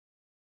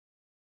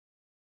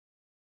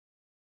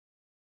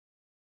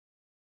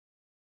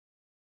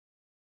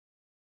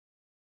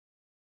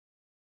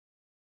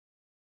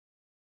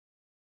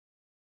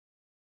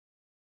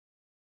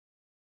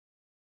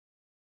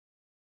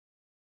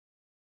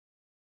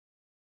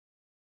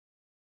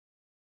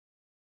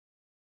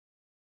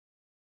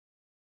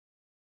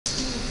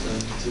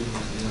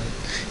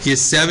He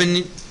has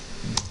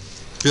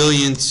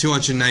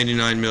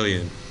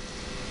 7,299,000,000.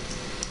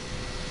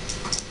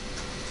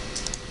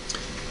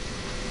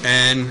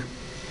 And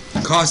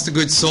cost of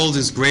goods sold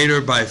is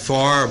greater by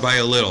far or by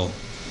a little.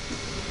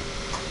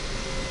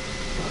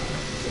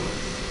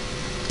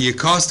 Your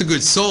cost of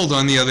goods sold,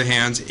 on the other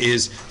hand,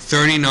 is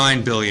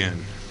 39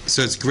 billion.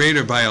 So it's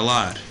greater by a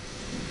lot.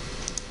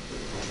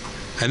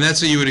 And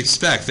that's what you would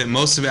expect, that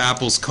most of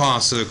Apple's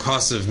costs are the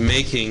costs of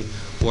making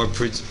or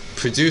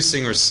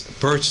producing or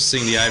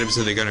purchasing the items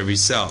that they're going to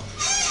resell.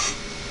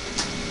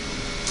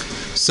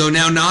 So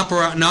now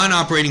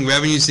non-operating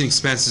revenues and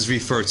expenses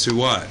refer to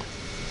what?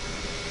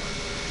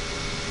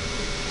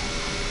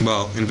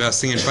 Well,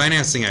 investing and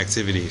financing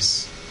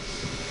activities.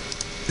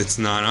 It's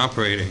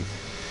non-operating.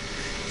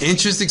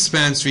 Interest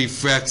expense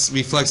reflects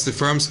the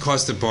firm's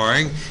cost of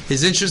borrowing.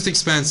 Is interest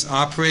expense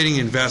operating,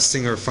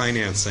 investing, or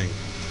financing?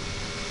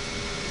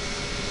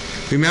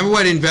 Remember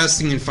what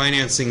investing and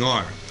financing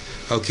are.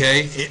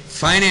 Okay?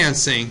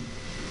 Financing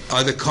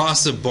are the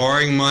costs of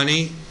borrowing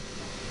money.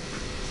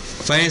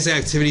 Financing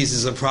activities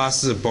is a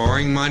process of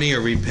borrowing money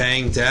or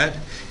repaying debt.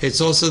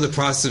 It's also the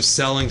process of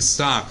selling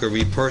stock or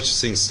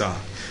repurchasing stock.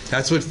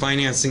 That's what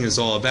financing is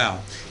all about.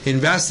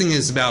 Investing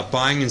is about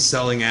buying and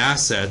selling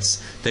assets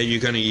that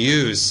you're going to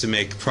use to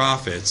make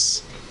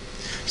profits.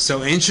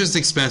 So interest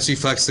expense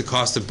reflects the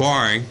cost of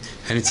borrowing,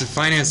 and it's a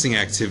financing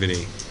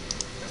activity.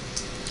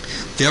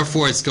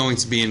 Therefore, it's going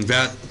to be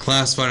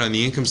classified on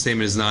the income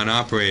statement as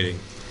non-operating.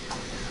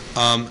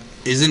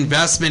 Is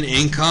investment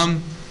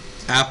income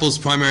Apple's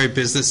primary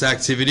business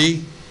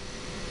activity?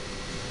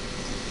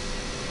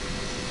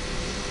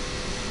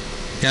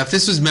 Now, if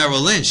this was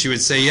Merrill Lynch, you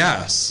would say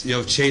yes. You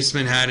know, Chase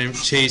Manhattan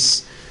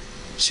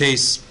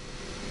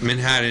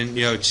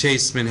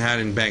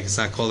Bank. It's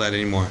not called that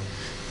anymore.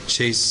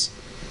 Chase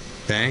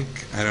Bank?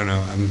 I don't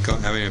know. I'm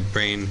having a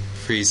brain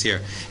freeze here.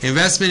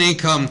 Investment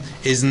income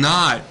is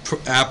not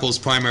Apple's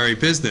primary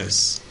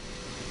business.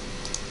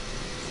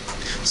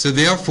 So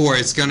therefore,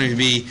 it's going to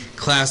be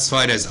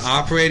classified as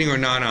operating or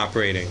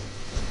non-operating.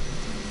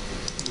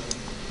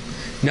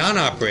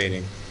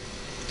 Non-operating.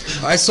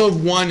 I saw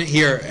one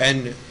here,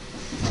 and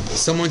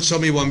someone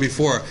showed me one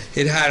before.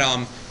 It had,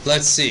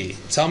 let's see.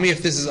 Tell me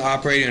if this is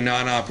operating or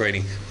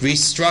non-operating.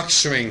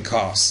 Restructuring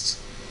costs.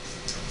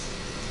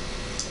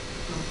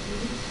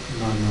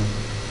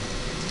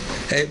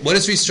 Hey, what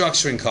is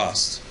restructuring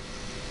cost?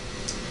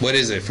 What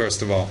is it,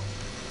 first of all?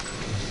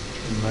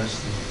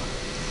 Investing.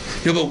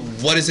 No, but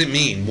what does it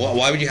mean?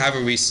 Why would you have a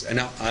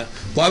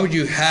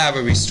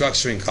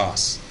restructuring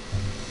cost?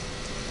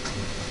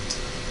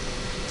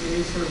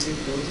 Maybe for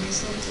rebuilding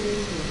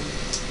something.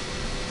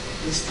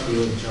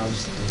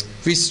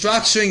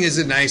 Restructuring is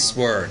a nice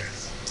word,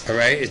 all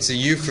right? It's a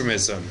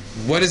euphemism.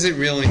 What does it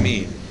really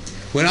mean?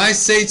 When I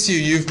say to you,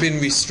 you've been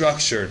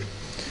restructured,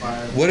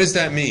 what does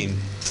that mean?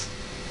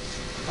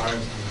 Fired.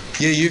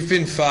 Yeah, you've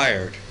been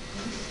fired.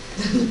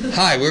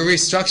 Hi, we're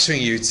restructuring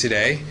you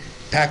today.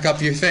 Pack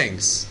up your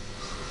things.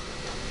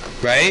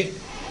 Right?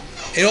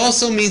 It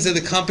also means that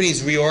the company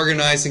is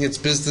reorganizing its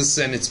business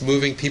and it's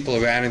moving people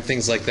around and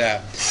things like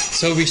that.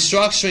 So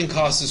restructuring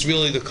cost is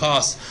really the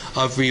cost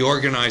of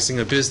reorganizing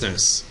a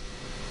business.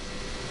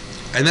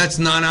 And that's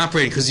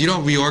non-operating because you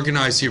don't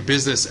reorganize your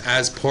business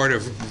as part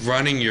of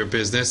running your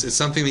business. It's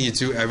something that you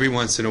do every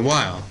once in a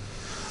while.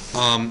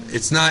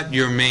 It's not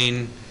your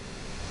main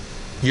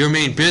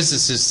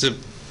business is to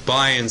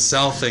buy and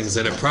sell things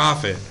at a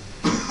profit.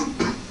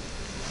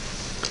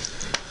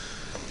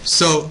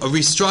 So a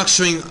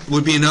restructuring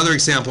would be another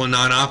example of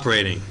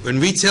non-operating. When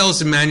retailers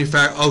and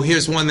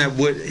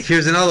manufacturers,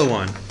 here's another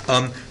one.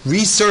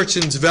 Research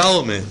and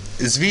development.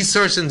 Is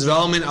research and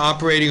development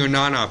operating or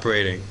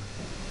non-operating?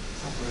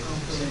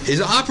 Is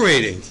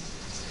operating.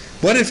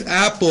 What if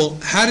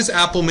how does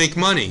Apple make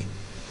money?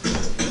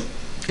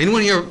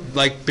 Anyone here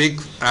like big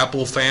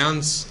Apple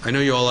fans? I know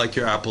you all like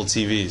your Apple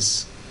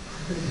TVs.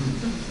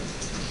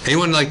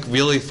 Anyone like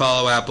really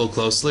follow Apple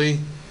closely?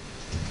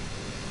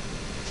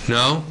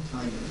 No?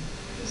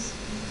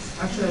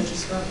 Actually, I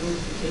just got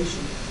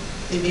notification.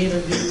 They made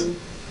a new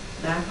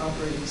Mac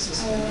operating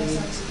system named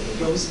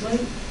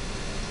Yosemite?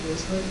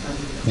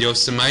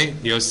 Yosemite?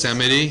 Yeah.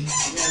 YOSEMITE.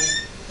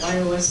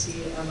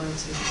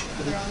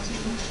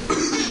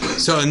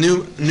 So a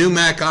new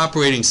Mac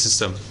operating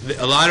system.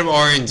 A lot of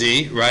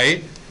R&D,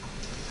 right?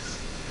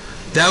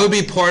 That would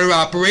be part of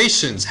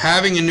operations,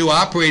 having a new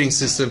operating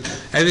system.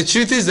 And the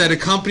truth is that a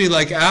company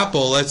like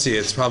Apple, let's see,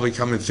 it's probably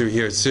coming through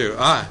here too.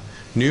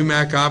 New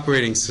Mac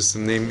operating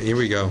system name. Here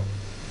we go.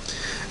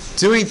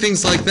 Doing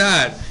things like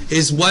that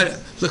is what,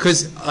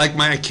 because like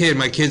my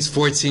kid's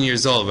 14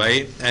 years old,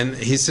 right? And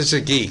he's such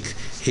a geek.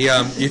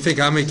 You think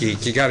I'm a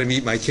geek, you got to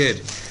meet my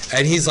kid.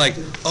 And he's like,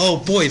 oh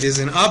boy, there's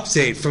an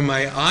update from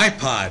my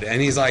iPod.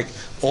 And he's like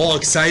all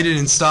excited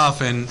and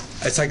stuff. And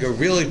it's like a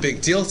really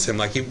big deal to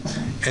him. And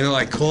he'll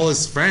like call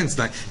his friends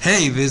like,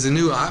 hey, there's a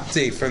new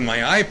update from my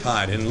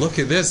iPod. And look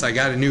at this, I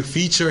got a new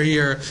feature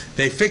here.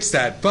 They fixed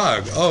that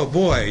bug. Oh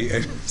boy.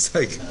 And it's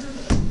like...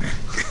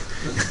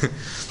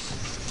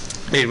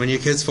 Wait, when your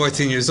kid's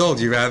 14 years old,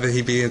 you'd rather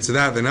he be into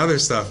that than other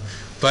stuff.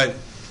 But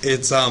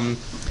it's kind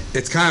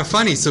of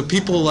funny. So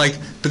people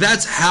but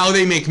that's how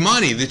they make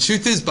money. The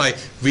truth is, by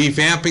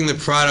revamping the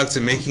product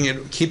and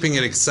keeping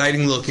it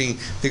exciting looking,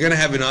 they're going to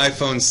have an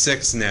iPhone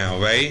 6 now,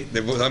 right?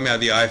 They're talking about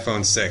the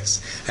iPhone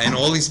 6. And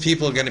all these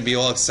people are going to be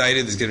all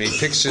excited. There's going to be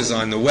pictures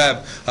on the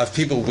web of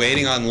people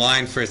waiting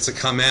online for it to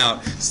come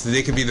out so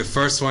they could be the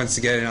first ones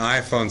to get an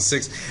iPhone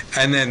 6.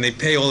 And then they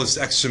pay all this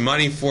extra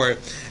money for it.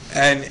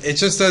 And it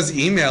just does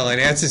email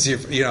and answers you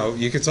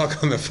can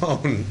talk on the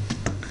phone.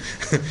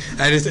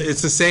 And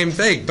it's the same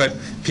thing, but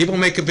people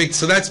make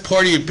so that's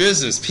part of your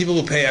business. People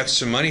will pay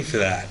extra money for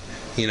that.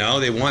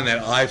 They want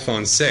that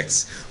iPhone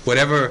 6.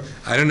 Whatever,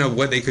 I don't know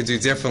what they could do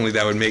differently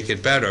that would make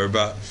it better,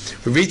 but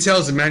when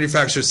retailers and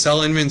manufacturers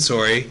sell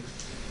inventory,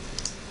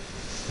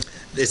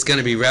 it's going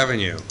to be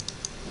revenue.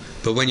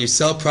 But when you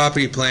sell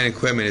property, plant, and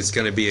equipment, it's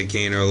going to be a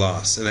gain or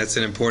loss, and that's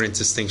an important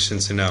distinction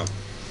to know.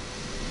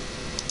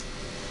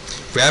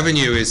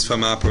 Revenue is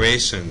from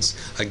operations.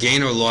 A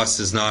gain or loss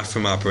is not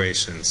from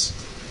operations.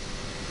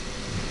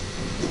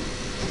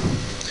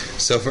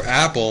 So for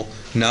Apple,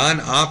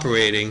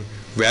 non-operating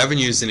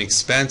revenues and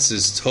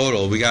expenses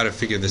total, we got to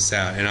figure this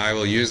out. And I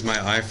will use my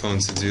iPhone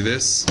to do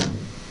this.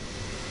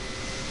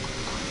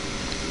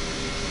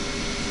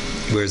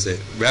 Where is it?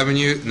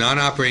 Revenue,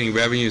 non-operating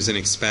revenues and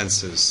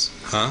expenses.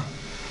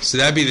 So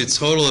that'd be the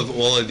total of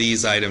all of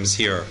these items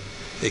here.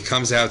 It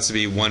comes out to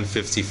be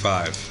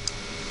 155.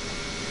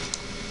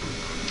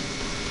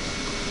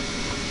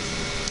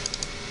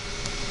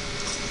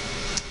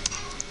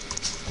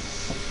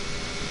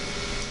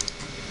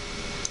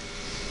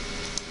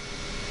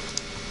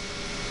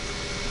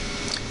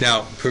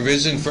 Now,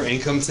 provision for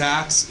income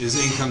tax is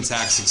income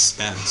tax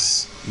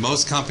expense.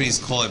 Most companies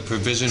call it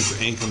provision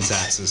for income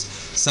taxes.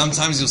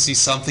 Sometimes you'll see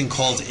something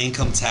called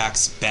income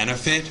tax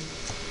benefit.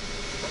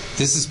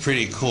 This is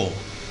pretty cool.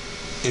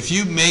 If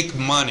you make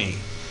money,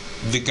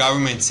 the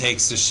government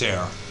takes a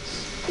share.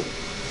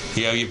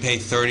 You pay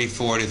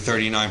 34 to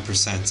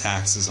 39%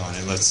 taxes on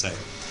it, let's say.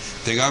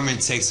 The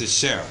government takes a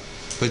share.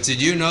 But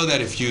did you know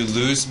that if you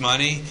lose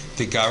money,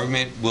 the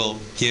government will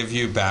give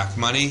you back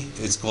money?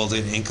 It's called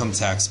an income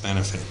tax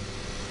benefit.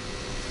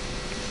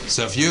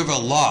 So if you have a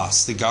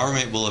loss, the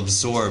government will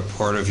absorb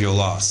part of your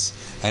loss.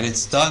 And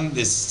it's done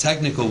this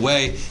technical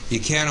way.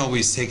 You can't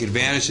always take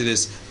advantage of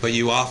this, but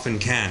you often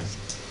can.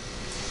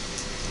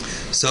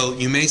 So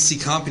you may see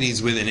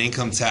companies with an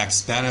income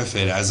tax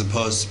benefit as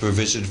opposed to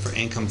provision for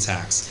income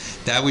tax.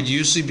 That would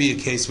usually be a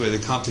case where the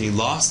company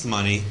lost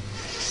money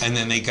and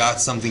then they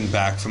got something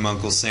back from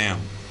Uncle Sam.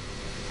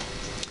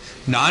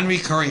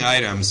 Non-recurring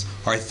items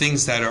are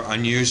things that are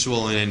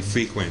unusual and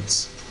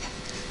infrequent.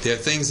 They're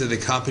things that the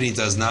company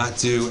does not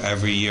do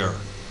every year.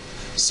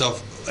 So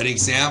an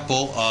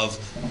example of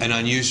an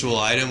unusual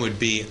item would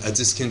be a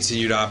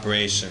discontinued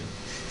operation.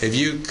 If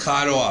you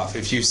cut off,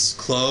 if you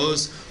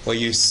close or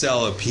you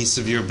sell a piece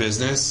of your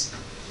business,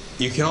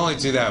 you can only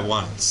do that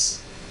once.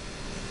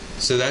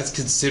 So that's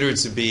considered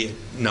to be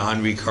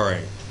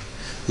non-recurring.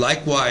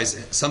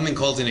 Likewise, something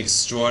called an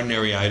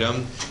extraordinary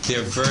item,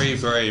 they're very,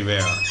 very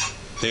rare.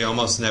 They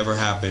almost never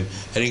happen.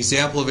 An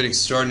example of an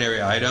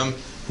extraordinary item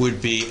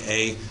would be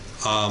a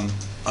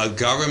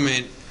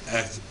government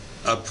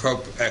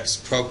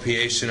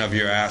expropriation of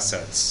your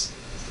assets.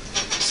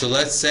 So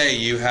let's say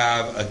you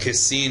have a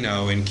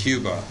casino in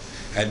Cuba,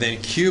 and then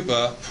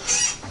Cuba,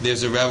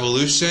 there's a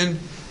revolution,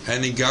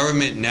 and the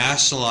government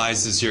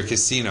nationalizes your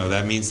casino.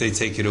 That means they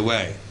take it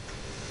away.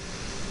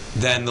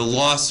 Then the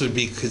loss would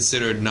be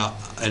considered not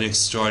an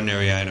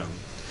extraordinary item.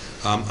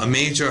 A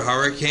major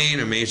hurricane,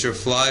 a major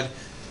flood,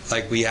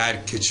 like we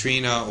had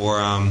Katrina or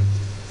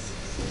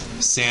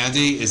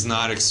Sandy, is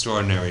not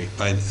extraordinary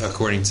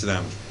according to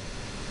them.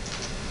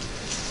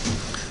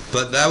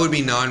 But that would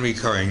be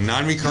non-recurring.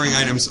 Non-recurring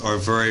items are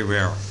very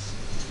rare.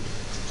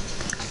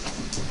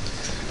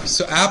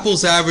 So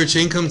Apple's average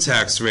income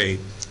tax rate,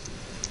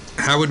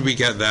 how would we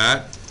get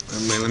that?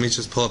 Let me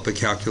just pull up the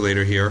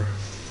calculator here.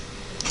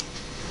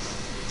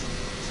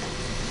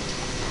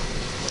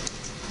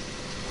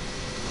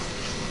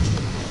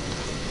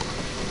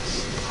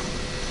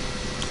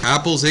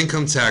 Apple's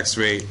income tax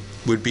rate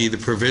would be the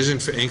provision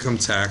for income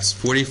tax,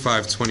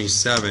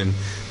 4527,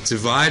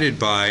 divided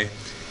by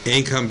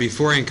income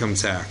before income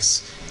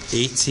tax,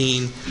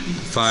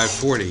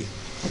 18,540.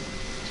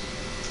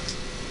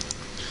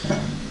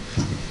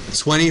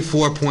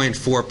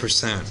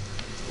 24.4%.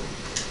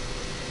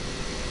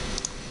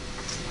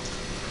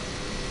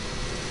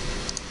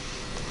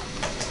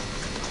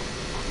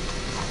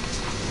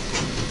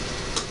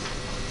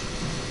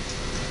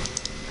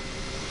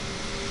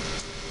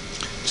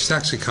 It's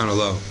actually kind of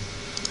low.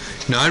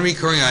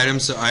 Non-recurring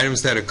items are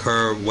items that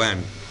occur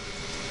when?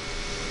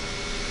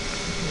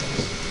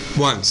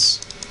 Once.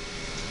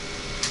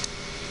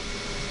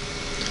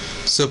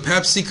 So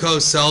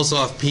PepsiCo sells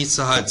off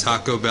Pizza Hut,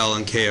 Taco Bell,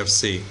 and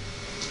KFC.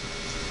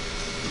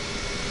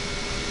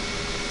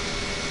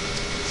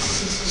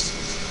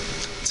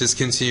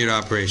 Discontinued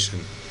operation.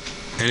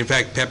 And in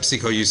fact,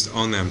 PepsiCo used to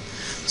own them.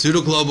 Due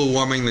to global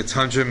warming, the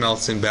tundra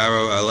melts in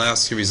Barrow,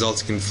 Alaska,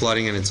 resulting in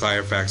flooding an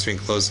entire factory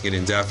and closing it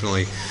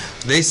indefinitely.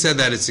 They said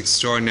that it's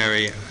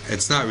extraordinary.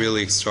 It's not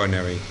really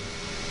extraordinary.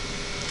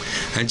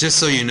 And just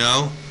so you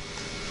know,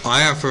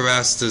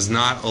 IFRS does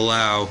not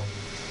allow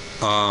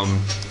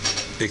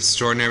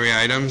extraordinary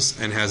items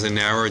and has a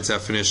narrower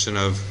definition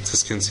of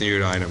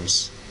discontinued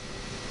items.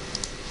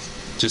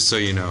 Just so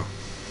you know.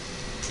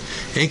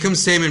 Income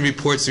statement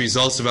reports the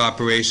results of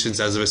operations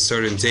as of a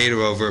certain date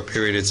or over a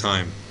period of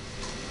time.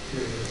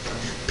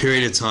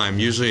 Period of time,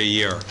 usually a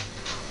year.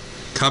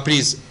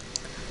 Companies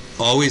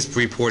always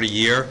report a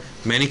year.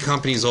 Many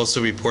companies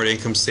also report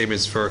income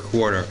statements for a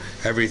quarter,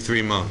 every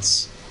 3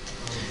 months.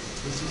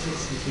 What's the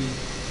difference between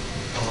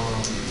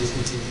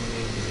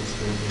discontinuing and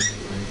extraordinary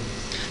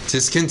items?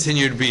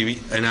 Discontinued would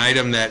be an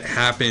item that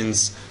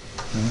happens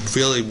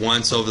really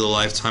once over the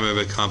lifetime of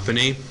a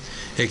company.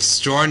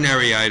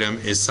 Extraordinary item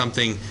is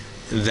something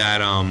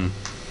that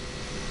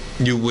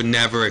you would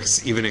never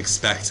even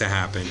expect to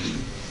happen.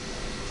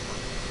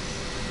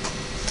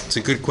 It's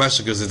a good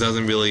question because it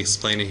doesn't really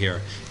explain it here.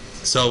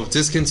 So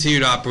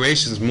discontinued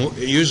operations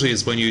usually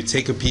is when you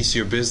take a piece of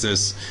your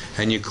business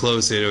and you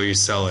close it or you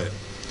sell it.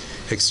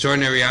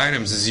 Extraordinary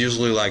items is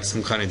usually like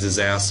some kind of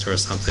disaster or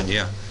something,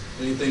 yeah.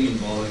 Anything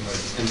involving like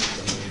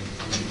eminent domain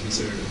would be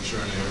considered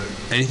extraordinary.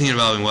 Anything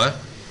involving what?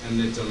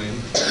 Eminent domain.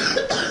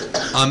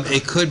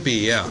 It could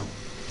be, yeah.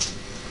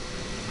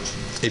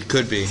 It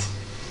could be.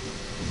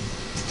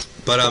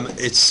 But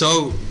it's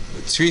so...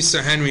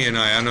 Teresa Henry and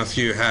I don't know if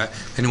you had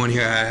anyone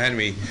here had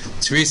Henry.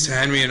 Teresa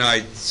Henry and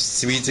I,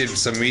 we did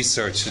some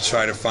research to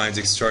try to find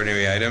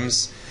extraordinary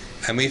items,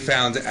 and we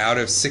found out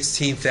of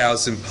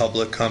 16,000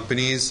 public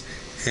companies,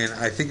 and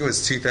I think it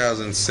was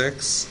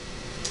 2006,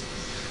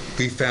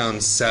 we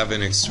found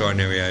 7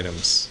 extraordinary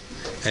items.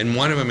 And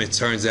one of them, it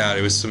turns out,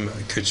 it was from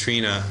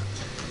Katrina.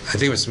 I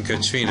think it was from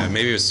Katrina.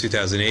 Maybe it was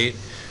 2008.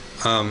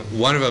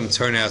 One of them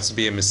turned out to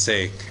be a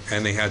mistake,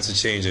 and they had to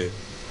change it.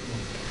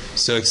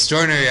 So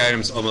extraordinary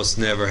items almost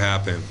never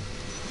happen.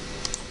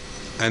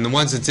 And the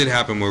ones that did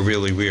happen were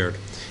really weird.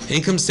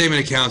 Income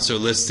statement accounts are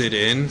listed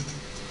in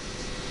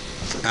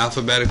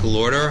alphabetical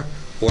order,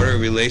 order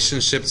of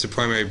relationship to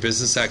primary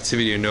business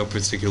activity, in no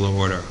particular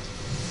order.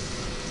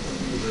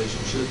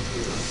 Relationship to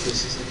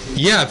business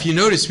activity? Yeah, if you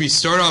notice, we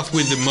start off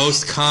with the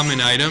most common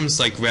items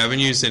like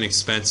revenues and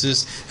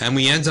expenses, and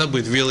we end up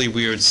with really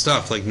weird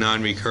stuff like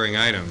non-recurring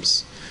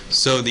items.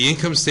 So the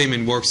income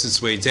statement works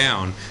its way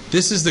down.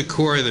 This is the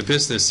core of the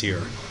business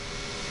here.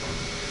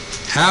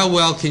 How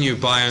well can you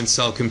buy and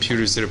sell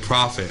computers at a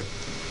profit?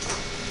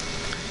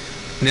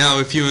 Now,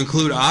 if you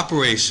include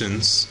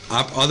operations,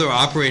 other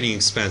operating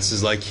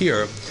expenses like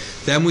here,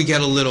 then we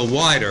get a little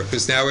wider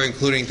because now we're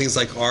including things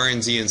like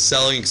R&D and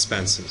selling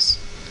expenses.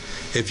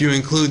 If you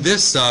include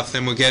this stuff,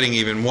 then we're getting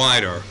even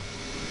wider.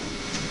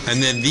 And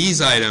then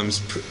these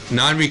items,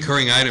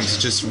 non-recurring items,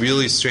 are just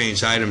really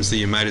strange items that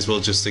you might as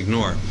well just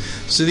ignore.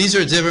 So these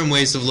are different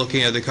ways of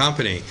looking at the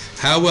company.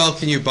 How well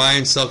can you buy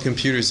and sell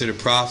computers at a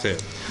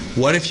profit?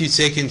 What if you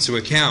take into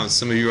account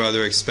some of your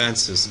other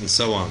expenses, and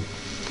so on?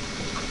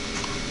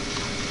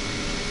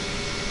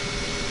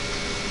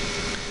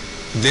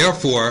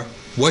 Therefore,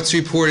 what's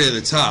reported at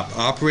the top?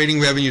 Operating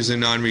revenues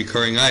and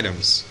non-recurring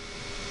items.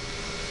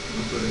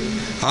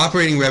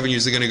 Operating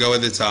revenues are going to go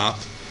at the top,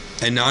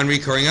 and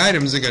non-recurring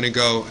items are going to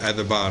go at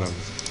the bottom.